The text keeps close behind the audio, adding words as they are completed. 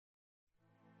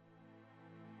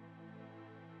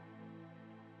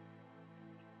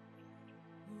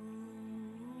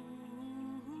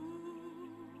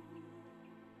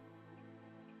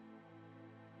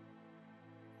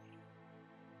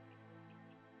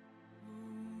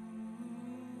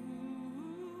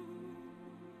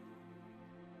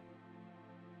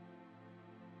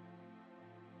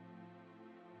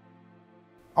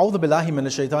أعوذ بالله من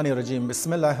الشيطان الرجيم.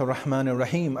 بسم الله الرحمن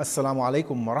الرحيم. Assalamu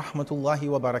alaikum wa rahmatullahi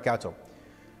wa barakatuh.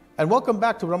 And welcome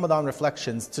back to Ramadan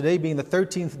Reflections. Today being the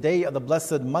 13th day of the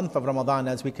blessed month of Ramadan,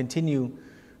 as we continue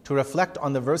to reflect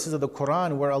on the verses of the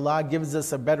Quran where Allah gives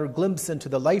us a better glimpse into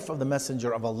the life of the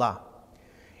Messenger of Allah,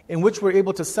 in which we're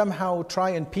able to somehow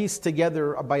try and piece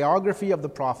together a biography of the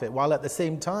Prophet, while at the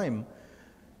same time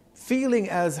feeling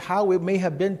as how it may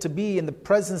have been to be in the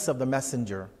presence of the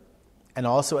Messenger, and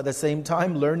also at the same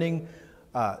time learning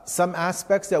some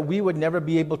aspects that we would never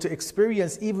be able to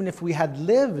experience even if we had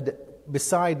lived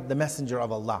beside the Messenger of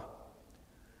Allah.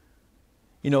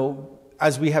 You know,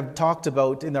 as we have talked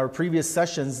about in our previous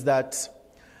sessions, that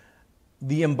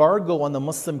the embargo on the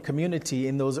Muslim community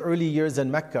in those early years in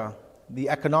Mecca, the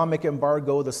economic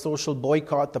embargo, the social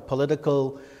boycott, the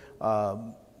political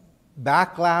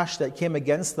backlash that came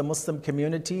against the Muslim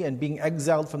community, and being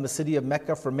exiled from the city of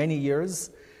Mecca for many years,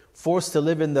 forced to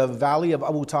live in the valley of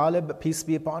Abu Talib, peace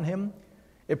be upon him,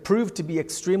 it proved to be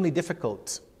extremely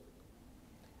difficult.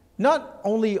 Not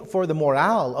only for the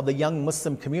morale of the young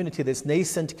Muslim community, this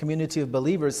nascent community of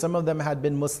believers. Some of them had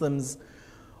been Muslims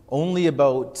only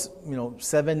about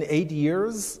 7-8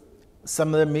 years.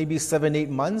 Some of them maybe 7-8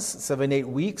 months, 7-8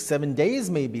 weeks, 7 days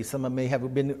maybe. Some of them may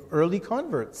have been early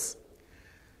converts.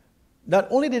 Not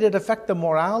only did it affect the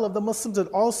morale of the Muslims, it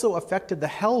also affected the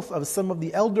health of some of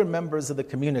the elder members of the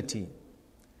community.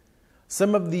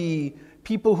 Some of the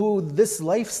people who this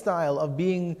lifestyle of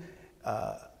being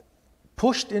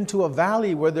pushed into a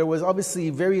valley where there was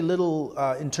obviously very little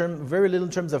in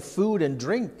terms of food and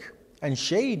drink and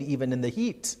shade, even in the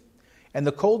heat, and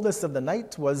the coldness of the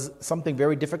night was something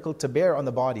very difficult to bear on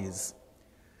the bodies.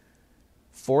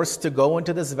 Forced to go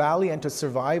into this valley and to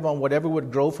survive on whatever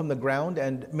would grow from the ground,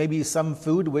 and maybe some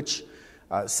food which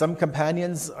some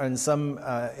companions and some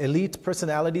elite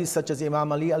personalities such as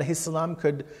Imam Ali alayhi salam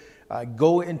could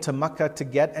go into Makkah to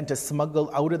get and to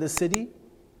smuggle out of the city.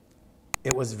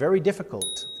 It was very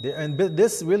difficult. And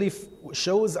this really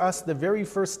shows us the very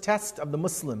first test of the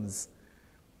Muslims.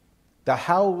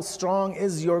 How strong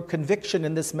is your conviction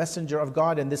in this Messenger of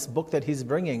God, in this book that he's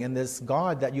bringing, in this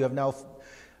God that you have now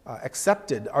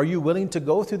accepted? Are you willing to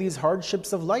go through these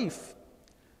hardships of life?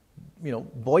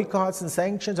 Boycotts and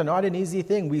sanctions are not an easy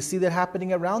thing. We see that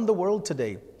happening around the world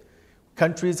today.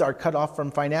 Countries are cut off from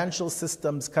financial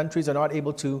systems. Countries are not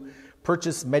able to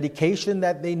purchase medication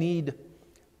that they need.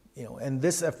 And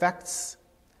this affects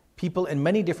people in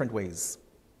many different ways.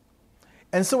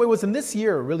 And so it was in this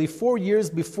year, really 4 years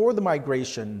before the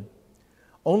migration,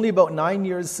 only about 9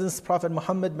 years since Prophet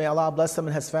Muhammad, may Allah bless him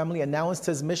and his family, announced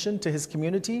his mission to his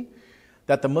community,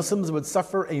 that the Muslims would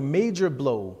suffer a major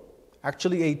blow,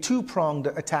 actually a two-pronged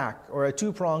attack or a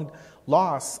two-pronged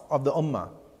loss of the Ummah.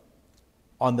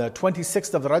 On the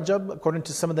 26th of Rajab, according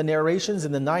to some of the narrations,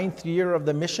 in the 9th year of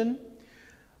the mission,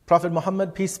 Prophet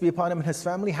Muhammad, peace be upon him and his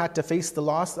family, had to face the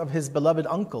loss of his beloved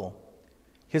uncle,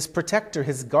 his protector,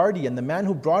 his guardian, the man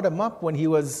who brought him up when he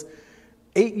was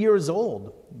 8 years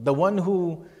old, the one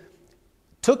who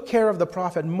took care of the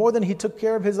Prophet more than he took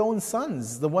care of his own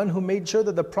sons, the one who made sure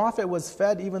that the Prophet was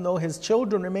fed even though his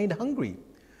children remained hungry.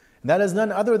 And that is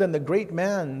none other than the great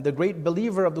man, the great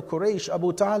believer of the Quraysh,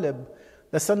 Abu Talib,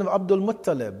 the son of Abdul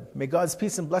Muttalib. May God's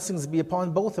peace and blessings be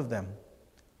upon both of them.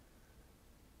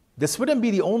 This wouldn't be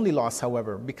the only loss,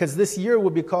 however, because this year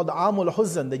would be called Amul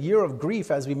Huzn, the year of grief,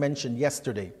 as we mentioned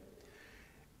yesterday.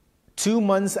 2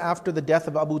 months after the death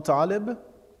of Abu Talib,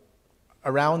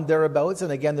 around thereabouts,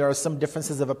 and again there are some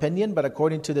differences of opinion, but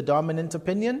according to the dominant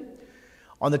opinion,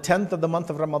 on the 10th of the month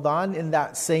of Ramadan in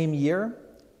that same year,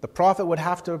 the Prophet would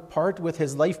have to part with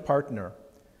his life partner,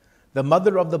 the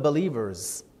mother of the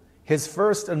believers, his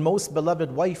first and most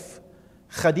beloved wife,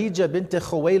 Khadija bint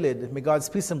Khuwaylid, may God's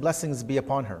peace and blessings be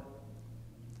upon her.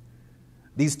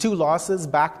 These two losses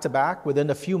back to back within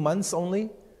a few months only,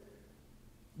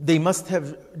 they must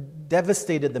have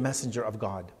devastated the Messenger of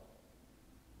God.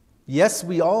 Yes,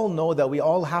 we all know that we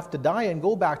all have to die and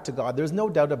go back to God. There's no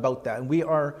doubt about that. And we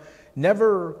are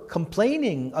never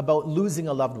complaining about losing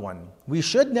a loved one. We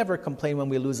should never complain when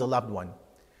we lose a loved one.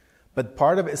 But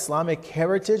part of Islamic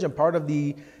heritage and part of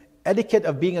the etiquette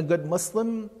of being a good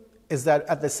Muslim is that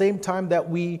at the same time that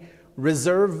we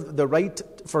reserve the right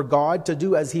for God to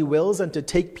do as He wills and to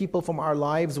take people from our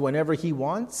lives whenever He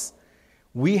wants,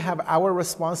 we have our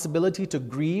responsibility to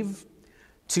grieve,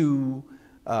 to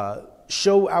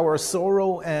show our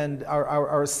sorrow and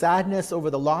our sadness over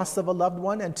the loss of a loved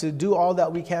one, and to do all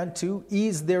that we can to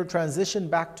ease their transition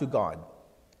back to God.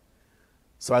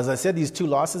 So as I said, these two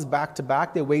losses back to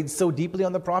back, they weighed so deeply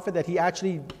on the Prophet that he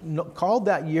actually called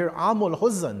that year Amul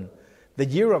Huzn, the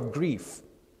year of grief.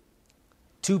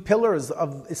 2 pillars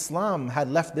of Islam had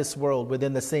left this world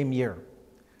within the same year.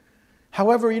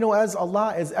 However, as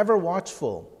Allah is ever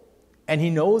watchful, and He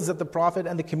knows that the Prophet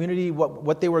and the community,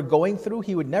 what they were going through,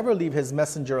 He would never leave His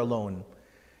messenger alone.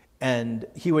 And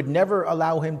He would never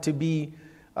allow him to be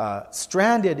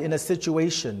stranded in a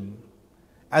situation.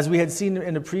 As we had seen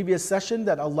in a previous session,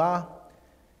 that Allah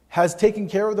has taken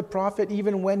care of the Prophet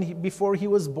even before he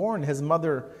was born. His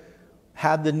mother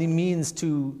had the means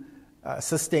to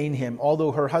sustain him,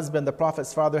 although her husband, the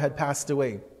Prophet's father, had passed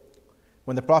away.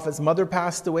 When the Prophet's mother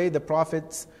passed away, the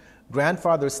Prophet's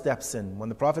grandfather steps in. When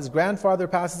the Prophet's grandfather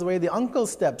passes away, the uncle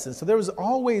steps in. So there has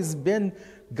always been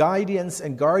guidance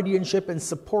and guardianship and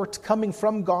support coming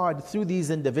from God through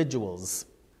these individuals.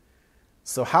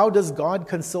 So how does God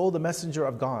console the messenger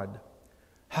of God?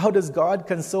 How does God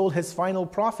console His final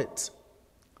prophet?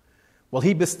 Well,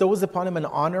 He bestows upon him an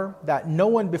honor that no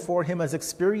one before him has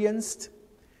experienced,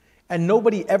 and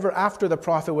nobody ever after the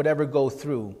Prophet would ever go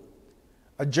through.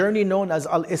 A journey known as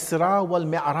Al-Isra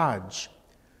wal-Mi'raj,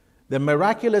 the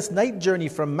miraculous night journey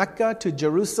from Mecca to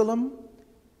Jerusalem,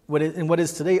 in what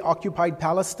is today occupied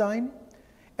Palestine,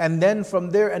 and then from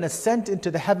there an ascent into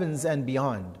the heavens and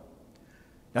beyond.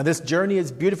 Now this journey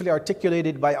is beautifully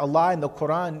articulated by Allah in the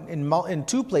Quran in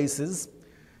 2 places.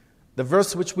 The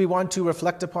verse which we want to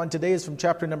reflect upon today is from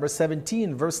chapter number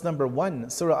 17, verse number 1,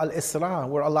 Surah Al-Isra,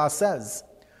 where Allah says,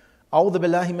 أعوذ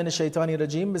بالله من الشيطان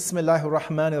الرجيم بسم الله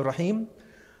الرحمن الرحيم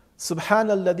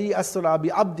سبحان الذي أسرى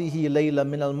بعبده ليلا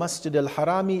من المسجد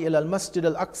الحرام إلى المسجد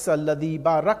الأقصى الذي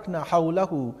باركنا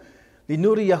حوله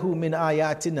لنريه من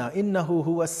آياتنا إنه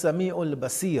هو السميع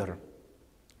البصير.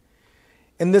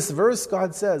 In this verse,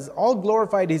 God says, all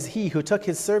glorified is He who took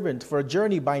His servant for a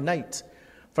journey by night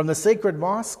from the sacred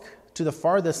mosque to the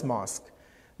farthest mosque,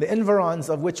 the environs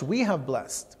of which we have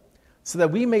blessed, so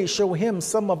that we may show Him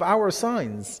some of our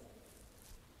signs.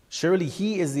 Surely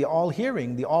He is the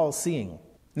all-hearing, the all-seeing.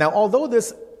 Now, although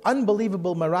this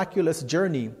unbelievable, miraculous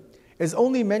journey is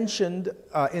only mentioned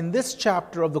in this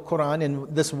chapter of the Quran,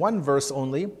 in this one verse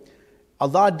only,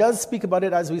 Allah does speak about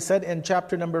it, as we said, in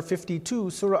chapter number 52,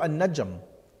 Surah An-Najm.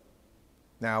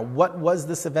 Now, what was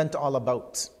this event all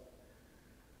about?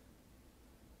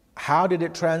 How did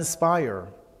it transpire?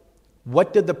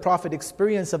 What did the Prophet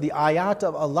experience of the ayat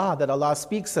of Allah that Allah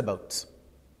speaks about?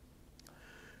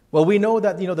 Well, we know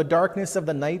that, the darkness of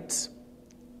the night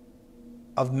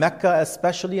of Mecca,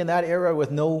 especially in that era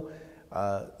with no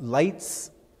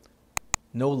lights,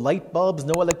 no light bulbs,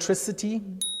 no electricity.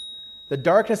 The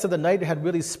darkness of the night had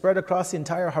really spread across the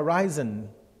entire horizon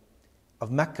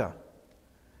of Mecca.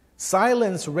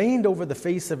 Silence reigned over the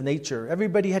face of nature.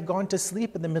 Everybody had gone to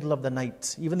sleep in the middle of the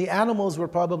night. Even the animals were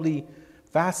probably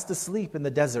fast asleep in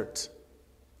the desert.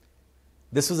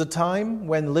 This was a time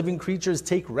when living creatures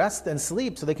take rest and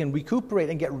sleep so they can recuperate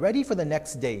and get ready for the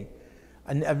next day,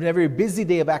 a very busy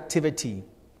day of activity.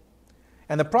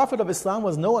 And the Prophet of Islam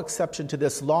was no exception to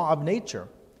this law of nature.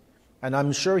 And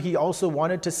I'm sure he also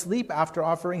wanted to sleep after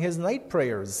offering his night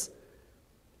prayers.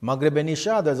 Maghrib and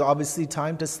Isha, there's obviously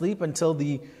time to sleep until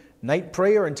the night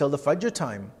prayer, until the Fajr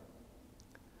time.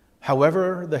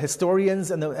 However, the historians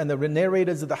and the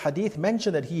narrators of the hadith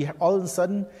mention that all of a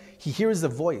sudden he hears a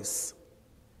voice.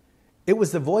 It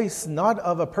was the voice not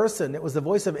of a person, it was the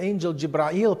voice of Angel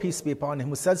Jibra'il, peace be upon him,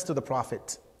 who says to the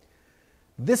Prophet,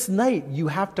 this night you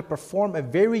have to perform a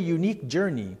very unique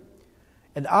journey,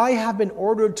 and I have been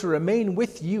ordered to remain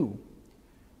with you.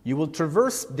 You will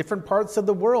traverse different parts of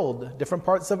the world, different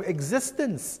parts of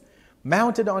existence,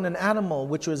 mounted on an animal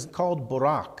which was called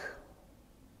Burak.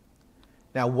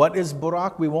 Now, what is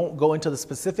Burak? We won't go into the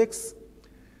specifics,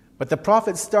 but the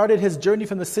Prophet started his journey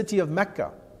from the city of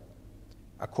Mecca.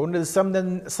 According to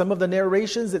some of the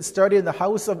narrations, it started in the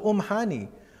house of Hani,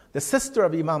 the sister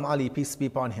of Imam Ali, peace be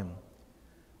upon him.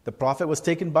 The Prophet was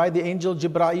taken by the angel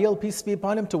Jibra'il, peace be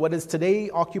upon him, to what is today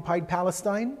occupied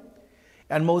Palestine,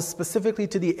 and most specifically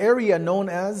to the area known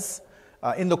as,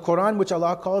 in the Quran, which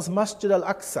Allah calls Masjid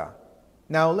al-Aqsa.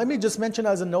 Now, let me just mention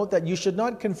as a note that you should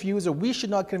not confuse, or we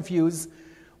should not confuse,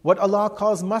 what Allah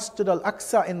calls Masjid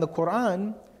al-Aqsa in the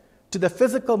Quran to the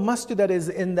physical masjid that is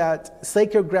in that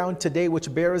sacred ground today,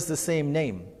 which bears the same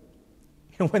name.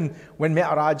 When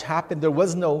Mi'raj happened, there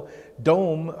was no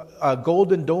dome, a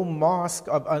golden dome mosque,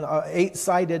 an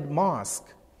 8-sided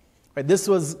mosque. Right? This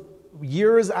was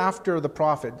years after the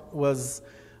Prophet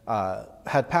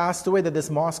had passed away that this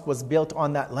mosque was built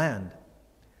on that land.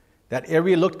 That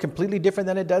area looked completely different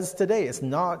than it does today. It's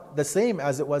not the same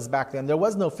as it was back then. There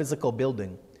was no physical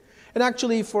building. And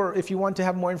actually, if you want to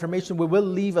have more information, we will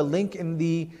leave a link in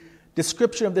the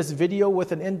description of this video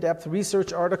with an in-depth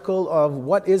research article of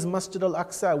what is Masjid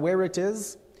al-Aqsa, where it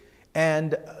is,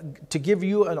 and to give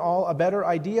you and all a better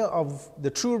idea of the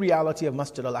true reality of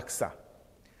Masjid al-Aqsa.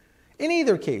 In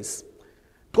either case,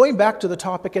 going back to the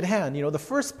topic at hand, the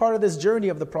first part of this journey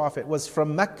of the Prophet was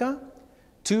from Mecca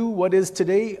to what is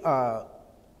today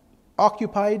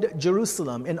occupied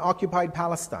Jerusalem in occupied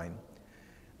Palestine.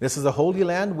 This is a holy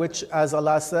land which, as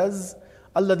Allah says,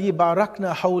 Alladhi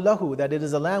barakna hawlahu, that it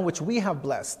is a land which we have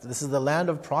blessed. This is the land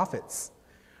of prophets.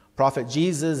 Prophet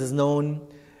Jesus is known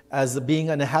as being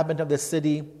an inhabitant of this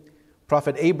city.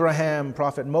 Prophet Abraham,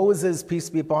 Prophet Moses, peace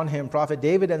be upon him, Prophet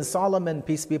David and Solomon,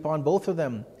 peace be upon both of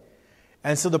them.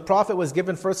 And so the Prophet was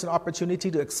given first an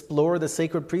opportunity to explore the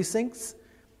sacred precincts,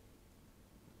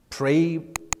 pray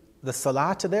the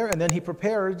salat there, and then he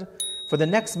prepared for the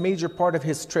next major part of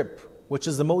his trip, which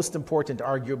is the most important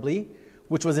arguably,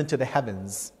 which was into the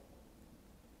heavens.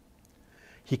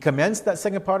 He commenced that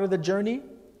second part of the journey,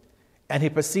 and he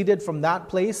proceeded from that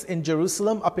place in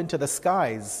Jerusalem up into the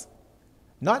skies.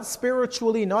 Not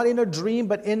spiritually, not in a dream,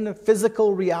 but in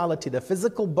physical reality, the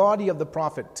physical body of the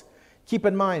Prophet. Keep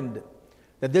in mind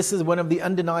that this is one of the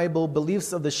undeniable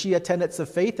beliefs of the Shia tenets of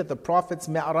faith, that the Prophet's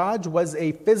Mi'raj was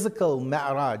a physical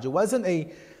Mi'raj. It wasn't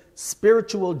a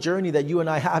spiritual journey that you and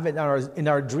I have in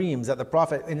our dreams, that the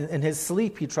Prophet, in his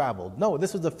sleep, he traveled. No,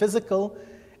 this was a physical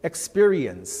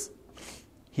experience.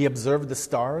 He observed the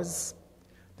stars,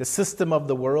 the system of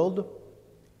the world.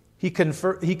 He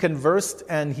conversed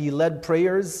and he led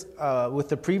prayers with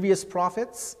the previous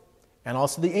prophets and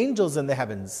also the angels in the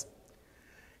heavens.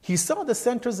 He saw the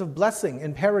centers of blessing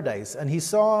in paradise, and he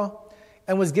saw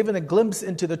and was given a glimpse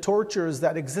into the tortures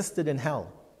that existed in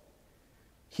hell.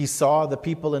 He saw the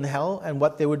people in hell and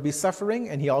what they would be suffering,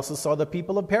 and he also saw the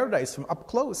people of paradise from up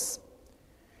close.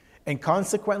 And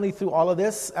consequently, through all of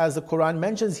this, as the Quran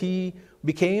mentions, he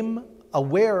became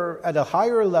aware at a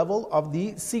higher level of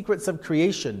the secrets of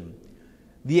creation,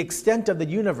 the extent of the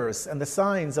universe, and the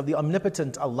signs of the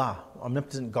omnipotent Allah,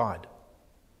 omnipotent God.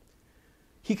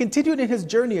 He continued in his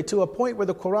journey to a point where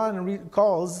the Quran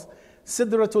calls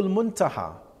Sidratul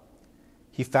Muntaha.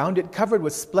 He found it covered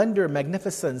with splendor,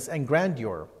 magnificence, and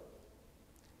grandeur.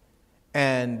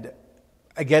 And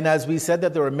again, as we said,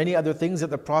 that there were many other things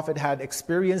that the Prophet had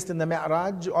experienced in the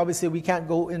Mi'raj. Obviously, we can't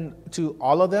go into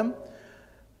all of them,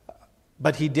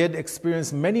 but he did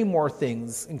experience many more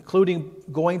things, including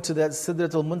going to that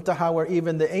Sidratul Muntaha, where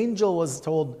even the angel was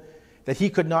told that he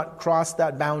could not cross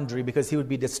that boundary because he would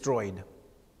be destroyed.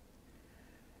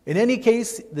 In any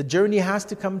case, the journey has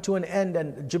to come to an end,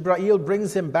 and Jibreel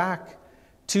brings him back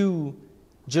to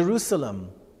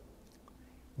Jerusalem.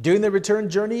 During the return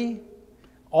journey,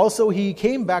 also he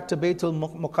came back to Baytul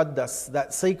Muqaddas,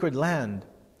 that sacred land.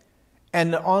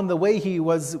 And on the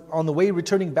way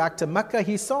returning back to Mecca,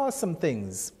 he saw some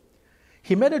things.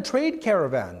 He met a trade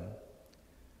caravan.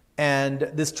 And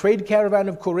this trade caravan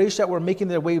of Quraysh that were making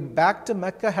their way back to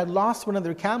Mecca had lost one of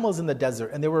their camels in the desert,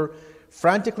 and they were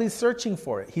frantically searching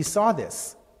for it. He saw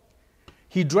this.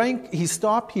 He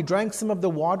stopped, he drank some of the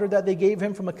water that they gave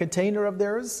him from a container of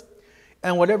theirs,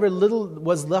 and whatever little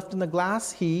was left in the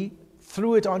glass, he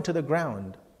threw it onto the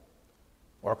ground.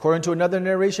 Or according to another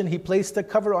narration, he placed a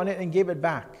cover on it and gave it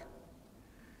back.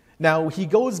 Now, he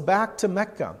goes back to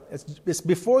Mecca. It's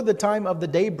before the time of the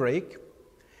daybreak.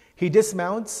 He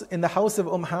dismounts in the house of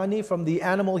Hani from the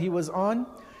animal he was on,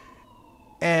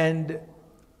 and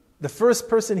the first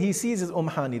person he sees is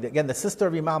Hani, again, the sister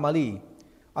of Imam Ali,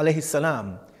 alayhi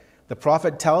salam. The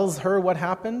Prophet tells her what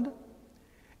happened,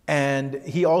 and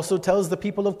he also tells the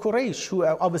people of Quraysh, who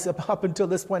obviously up until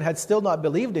this point had still not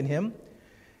believed in him.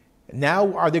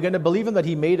 Now, are they going to believe him that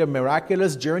he made a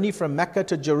miraculous journey from Mecca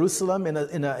to Jerusalem in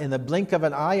a blink of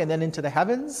an eye and then into the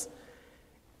heavens?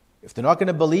 If they're not going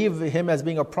to believe him as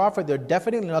being a prophet, they're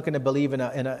definitely not going to believe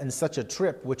in such a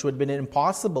trip, which would have been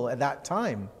impossible at that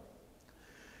time.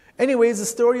 Anyways, the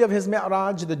story of his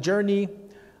Mi'raj, the journey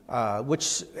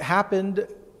which happened,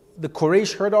 the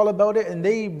Quraysh heard all about it, and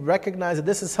they recognized that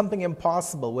this is something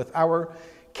impossible. With our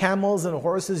camels and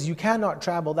horses, you cannot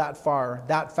travel that far,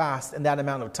 that fast, in that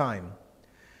amount of time.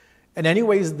 And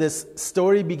anyways, this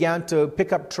story began to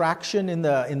pick up traction in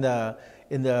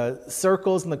the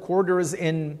circles and the quarters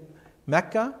in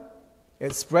Mecca.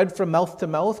 It spread from mouth to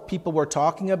mouth. People were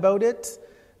talking about it.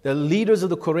 The leaders of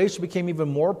the Quraysh became even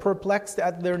more perplexed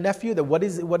at their nephew, that what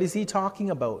is he talking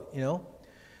about,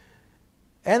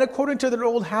 And according to their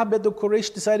old habit, the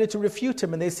Quraysh decided to refute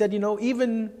him, and they said,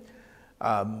 even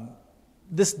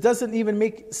this doesn't even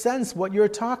make sense what you're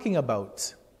talking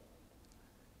about.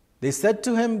 They said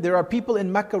to him, there are people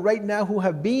in Mecca right now who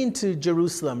have been to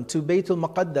Jerusalem, to Baytul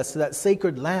Muqaddas, to that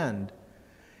sacred land.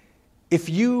 If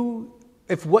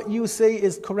if what you say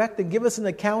is correct, then give us an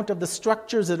account of the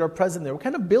structures that are present there. What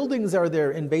kind of buildings are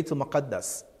there in Bayt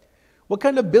al-Maqaddas? What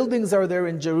kind of buildings are there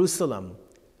in Jerusalem?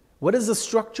 What does the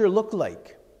structure look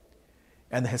like?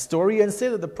 And the historians say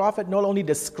that the Prophet not only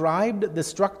described the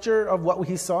structure of what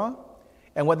he saw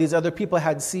and what these other people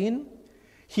had seen,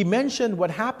 he mentioned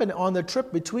what happened on the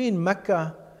trip between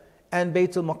Mecca and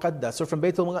Bayt al-Maqaddas, or from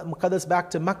Bayt al-Maqaddas back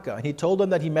to Mecca. And he told them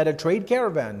that he met a trade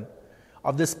caravan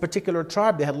of this particular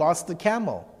tribe. They had lost the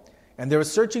camel, and they were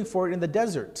searching for it in the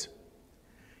desert.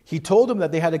 He told them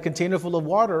that they had a container full of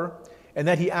water, and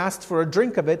that he asked for a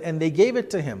drink of it, and they gave it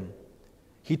to him.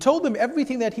 He told them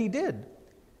everything that he did.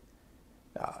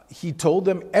 He told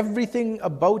them everything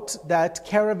about that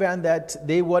caravan that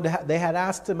they had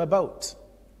asked him about.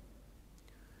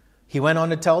 He went on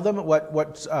to tell them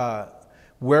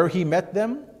where he met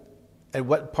them, and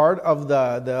what part of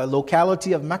the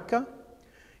locality of Mecca.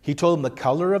 He told them the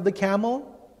color of the camel.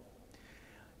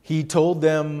 He told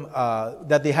them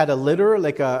that they had a litter,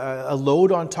 like a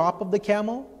load on top of the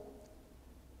camel.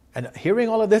 And hearing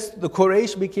all of this, the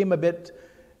Quraysh became a bit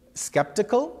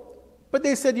skeptical. But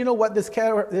they said, you know what, this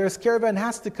caravan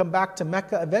has to come back to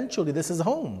Mecca eventually. This is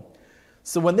home.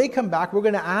 So when they come back, we're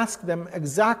going to ask them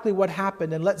exactly what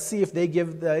happened, and let's see if they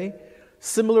give the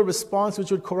similar response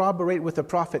which would corroborate with the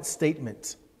Prophet's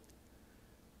statement.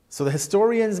 So the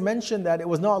historians mention that it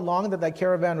was not long that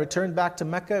caravan returned back to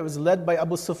Mecca. It was led by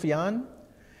Abu Sufyan,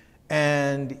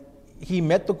 and he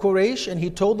met the Quraysh, and he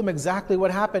told them exactly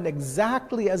what happened,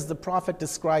 exactly as the Prophet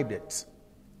described it.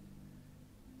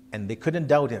 And they couldn't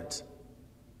doubt it.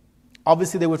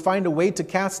 Obviously, they would find a way to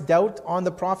cast doubt on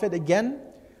the Prophet again,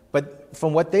 but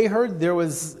from what they heard, there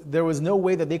was no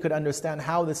way that they could understand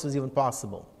how this was even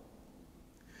possible.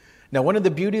 Now, one of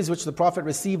the beauties which the Prophet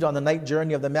received on the night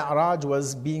journey of the Mi'raj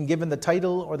was being given the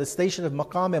title or the station of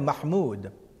Maqam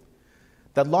Mahmud,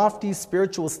 that lofty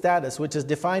spiritual status which is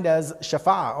defined as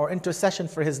Shafa'ah, or intercession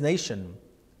for his nation.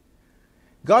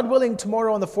 God willing,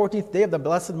 tomorrow on the 14th day of the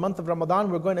blessed month of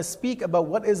Ramadan, we're going to speak about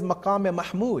what is Maqam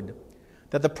Mahmud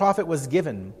that the Prophet was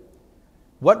given.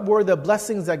 What were the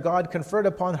blessings that God conferred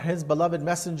upon his beloved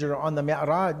messenger on the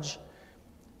Mi'raj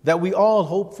that we all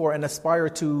hope for and aspire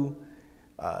to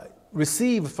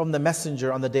receive from the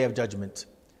messenger on the day of judgment.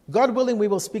 God willing, we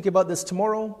will speak about this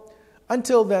tomorrow.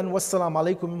 Until then,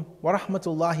 wassalamu alaikum wa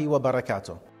rahmatullahi wa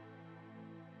barakatuh.